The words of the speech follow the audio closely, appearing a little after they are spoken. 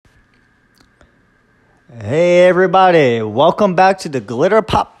Hey everybody, welcome back to the Glitter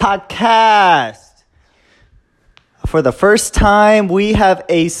Pop Podcast. For the first time, we have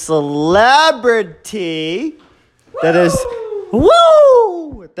a celebrity that is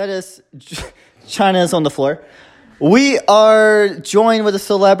China's on the floor. We are joined with a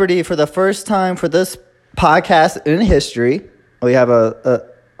celebrity for the first time for this podcast in history. We have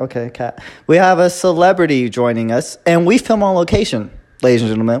We have a celebrity joining us, and we film on location, ladies and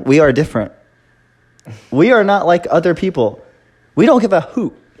gentlemen. We are different. We are not like other people. We don't give a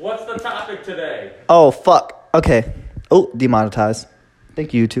hoot. What's the topic today? Oh, fuck. Okay. Oh, demonetized.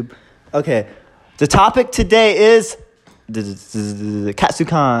 Thank you, YouTube. Okay. The topic today is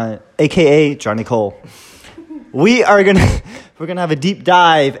Katsukan, a.k.a. Johnny Cole. We're gonna have a deep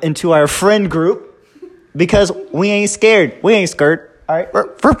dive into our friend group because we ain't scared. We ain't scared. All right.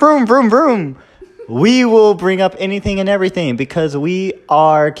 Vroom, vroom, vroom. We will bring up anything and everything because we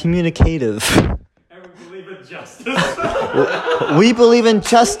are communicative. Justice. We believe in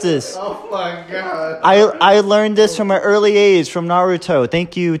justice. Oh my god. I learned this from an early age from Naruto.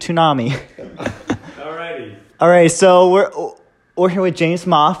 Thank you, Toonami. Alrighty. All right, so we're here with James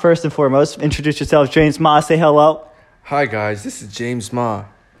Ma first and foremost. Introduce yourself, James Ma. Say hello. Hi guys, this is James Ma.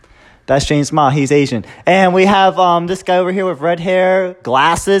 That's James Ma. He's Asian. And we have this guy over here with red hair,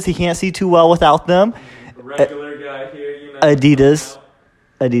 glasses. He can't see too well without them. Regular guy here, you know. Adidas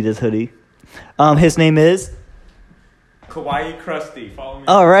hoodie. His name is Kawaii Krusty. Follow me.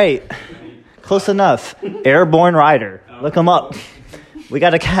 All right. Close enough. Airborne Rider. Look him up. We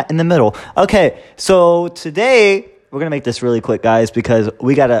got a cat in the middle. Okay, so today we're gonna make this really quick, guys, because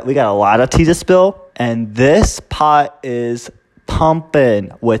we got a lot of tea to spill, and this pot is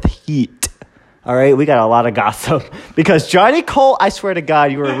pumping with heat. All right, we got a lot of gossip because Johnny Cole, I swear to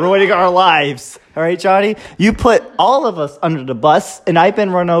God, you were ruining our lives. All right, Johnny, you put all of us under the bus, and I've been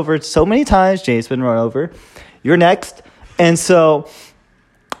run over so many times. Jay's been run over. You're next. And so,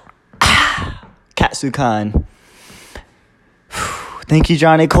 Katsukan. Thank you,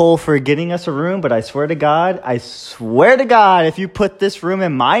 Johnny Cole, for getting us a room. But I swear to God, if you put this room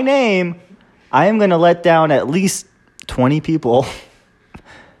in my name, I am going to let down at least 20 people.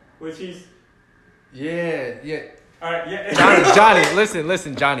 Which he's... Yeah. All right, yeah. Johnny,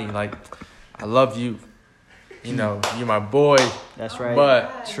 listen, Johnny. Like, I love you. You know, you're my boy. That's right.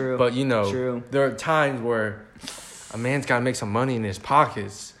 But True. But you know, True. there are times where a man's gotta make some money in his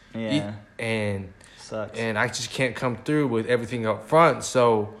pockets. Yeah. Sucks. And I just can't come through with everything up front.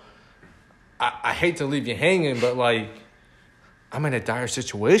 So I hate to leave you hanging, but like I'm in a dire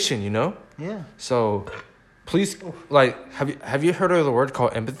situation, you know? Yeah. So please, like, have you heard of the word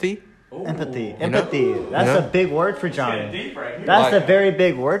called empathy? Ooh. Empathy. You know? That's You know? a big word for It's getting Johnny. deep right here. That's Like- a very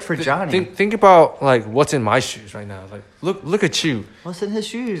big word for Johnny. Think about like what's in my shoes right now. Like look at you. What's in his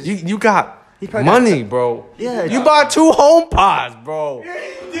shoes? You got He probably money, bro. Yeah. You bought 2 home pods, bro.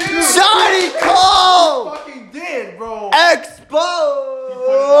 Johnny Cole! Fucking did, bro.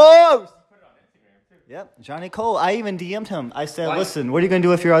 Exposed! Yep, Johnny Cole. I even DM'd him. I said, listen, what are you going to do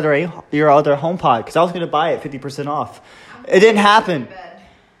with your other HomePod? Because I was going to buy it 50% off. It didn't happen.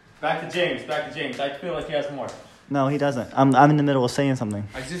 Back to James. I feel like he has more. No, he doesn't. I'm in the middle of saying something.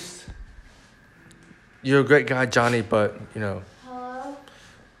 You're a great guy, Johnny, but you know,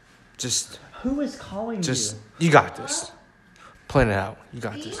 just Who is calling you got this. Plan it out. You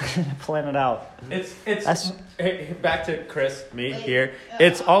got this. you? Plan it out. It's back to Chris, me here.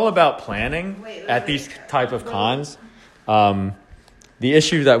 It's all about planning at these type of cons. The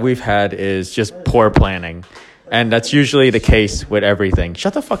issue that we've had is just poor planning. And that's usually the case with everything.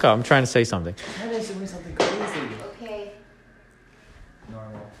 Shut the fuck up. I'm trying to say something. That is doing something crazy. Okay.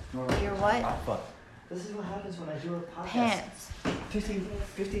 Normal. You're what? Fuck. This is what happens when I do a podcast. Pants.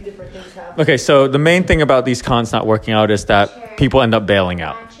 50 different things happen. Okay, so the main thing about these cons not working out is that people end up bailing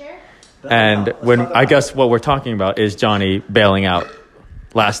out. And I guess what we're talking about is Johnny bailing out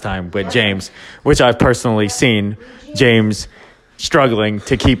last time with James, which I've personally seen James struggling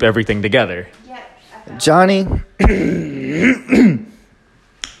to keep everything together. Johnny,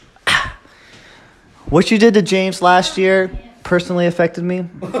 what you did to James last year personally affected me. It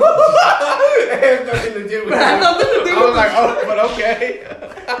had nothing to do with it. I was like, oh, but okay.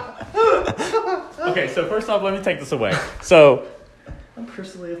 Okay, so first off, let me take this away. So, I'm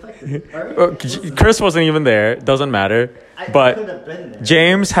personally affected. All right? Chris wasn't even there. Doesn't matter. I could But have been there.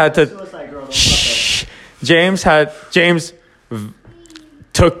 James had to... Suicide girl, don't Shh. James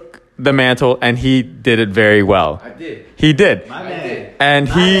took the mantle and he did it very well. I did. He did. My man. And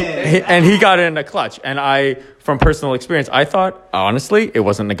he got it in a clutch. And from personal experience, I thought, honestly, it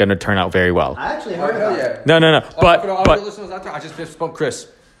wasn't going to turn out very well. I actually heard about it. No. For the audio But listeners out there, I just fist bumped Chris.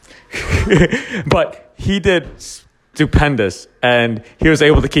 But he did stupendous, and he was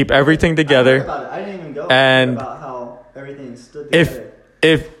able to keep everything together. I didn't even go And about how everything stood together.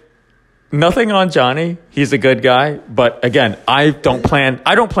 If nothing on Johnny, he's a good guy. But again, I don't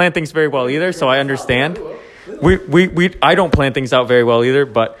plan things very well either, so I understand. I don't plan things out very well either,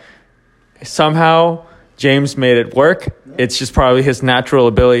 but somehow James made it work. It's just probably his natural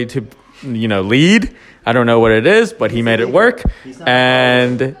ability to, lead. I don't know what it is, but he made it work,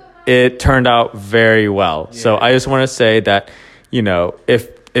 and it turned out very well. Yeah. So I just want to say that, if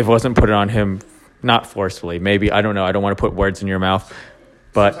it wasn't put on him, not forcefully, maybe, I don't know. I don't want to put words in your mouth,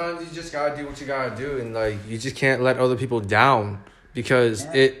 but sometimes you just gotta do what you gotta do, and you just can't let other people down, because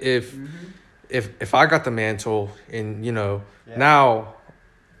if I got the mantle, and now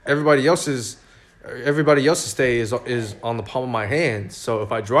everybody else's stay is on the palm of my hand. So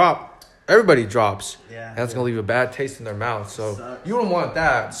if I drop, everybody drops. Yeah, and that's gonna leave a bad taste in their mouth. So sucks. You don't want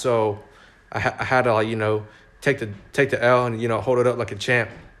that. So I had to take the L and hold it up like a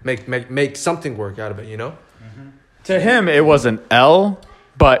champ. Make something work out of it. Mm-hmm. To him, it was an L.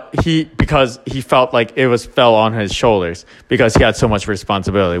 But because he felt like it fell on his shoulders because he had so much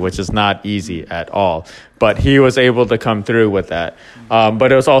responsibility, which is not easy at all. But he was able to come through with that.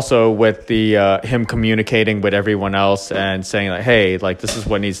 But it was also with him communicating with everyone else and saying like, hey, this is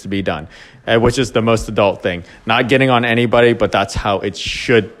what needs to be done, which is the most adult thing. Not getting on anybody, but that's how it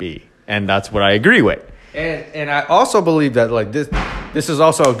should be. And that's what I agree with. And I also believe that this is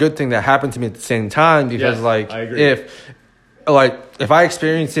also a good thing that happened to me at the same time, because yes, I agree. If I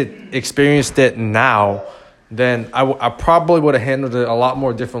experienced it now, then I probably would have handled it a lot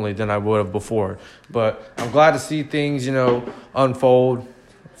more differently than I would have before. But I'm glad to see things, unfold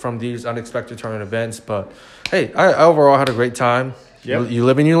from these unexpected turn events. But hey, I overall had a great time. Yep. You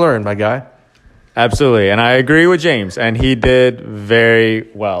live and you learn, my guy. Absolutely. And I agree with James, and he did very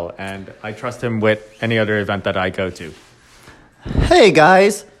well. And I trust him with any other event that I go to. Hey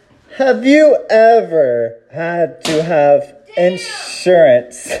guys, have you ever had to have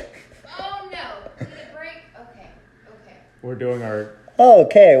insurance? Oh no. Did it break? Okay. We're doing our...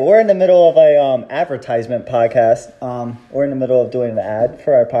 Okay, we're in the middle of a advertisement podcast. We're in the middle of doing the ad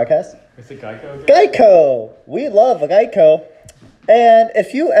for our podcast. Is it Geico? Geico! We love Geico. And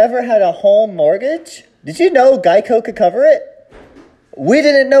if you ever had a home mortgage, did you know Geico could cover it? We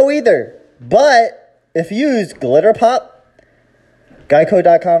didn't know either. But if you use GlitterPop,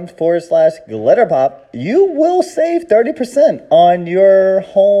 Geico.com/GlitterPop, you will save 30% on your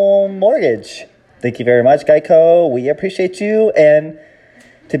home mortgage. Thank you very much, Geico. We appreciate you. And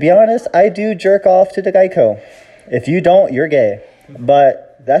to be honest, I do jerk off to the Geico. If you don't, you're gay.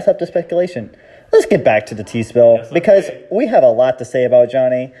 But that's up to speculation. Let's get back to the T-spill, yes, because we have a lot to say about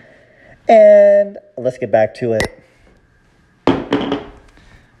Johnny. And let's get back to it.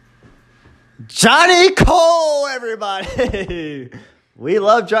 Johnny Cole, everybody! We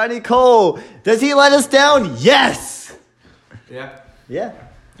love Johnny Cole. Does he let us down? Yes. Yeah,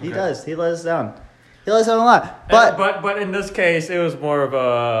 he does. He let us down. He let us down a lot. But in this case, it was more of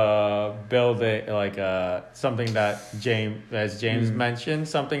a building, something that James mentioned,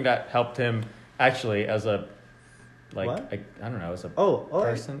 something that helped him actually as a I don't know, as a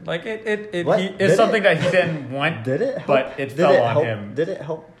person. Right. It's something that he didn't want. Did it help? But it fell on him. Did it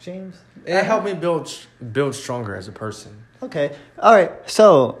help James? It helped me build stronger as a person. Okay. All right.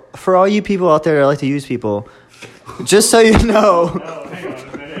 So, for all you people out there that like to use people, just so you know, hang on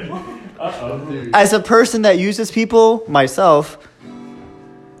a minute. Uh-oh. As a person that uses people, myself,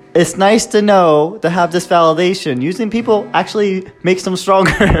 it's nice to know to have this validation. Using people actually makes them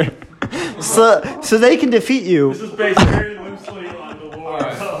stronger. so they can defeat you. This is based very loosely on the lore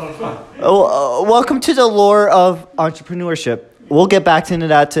of... welcome to the lore of entrepreneurship. We'll get back into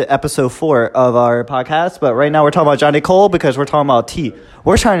that to episode 4 of our podcast, but right now we're talking about Johnny Cole because we're talking about tea.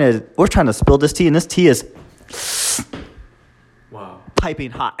 We're trying to spill this tea, and this tea is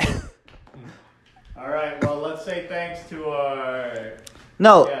piping hot. All right, well, let's say thanks to our...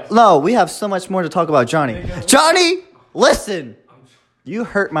 No, we have so much more to talk about Johnny. Johnny, listen! You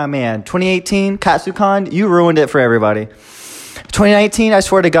hurt my man. 2018, Katsucon, you ruined it for everybody. 2019, I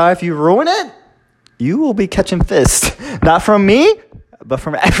swear to God, if you ruin it, you will be catching fists. Not from me, but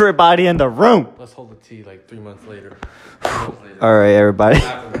from everybody in the room. Let's hold the tea 3 months later. All right, everybody.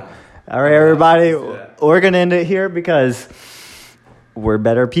 We're going to end it here because we're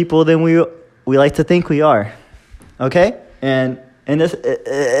better people than we like to think we are. Okay? And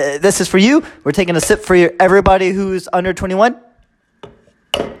this is for you. We're taking a sip for everybody who's under 21.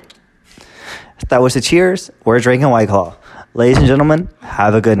 That was a cheers. We're drinking White Claw. Ladies and gentlemen,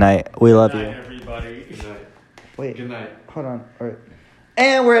 have a good night. We love you. Everybody. Good night. Wait. Good night. Hold on. All right.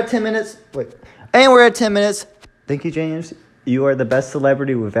 And we're at 10 minutes. Wait. And we're at 10 minutes. Thank you, James. You are the best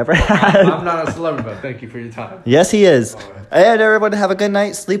celebrity we've ever had. I'm not a celebrity, but thank you for your time. Yes, he is. And everyone have a good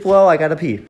night. Sleep well. I gotta pee.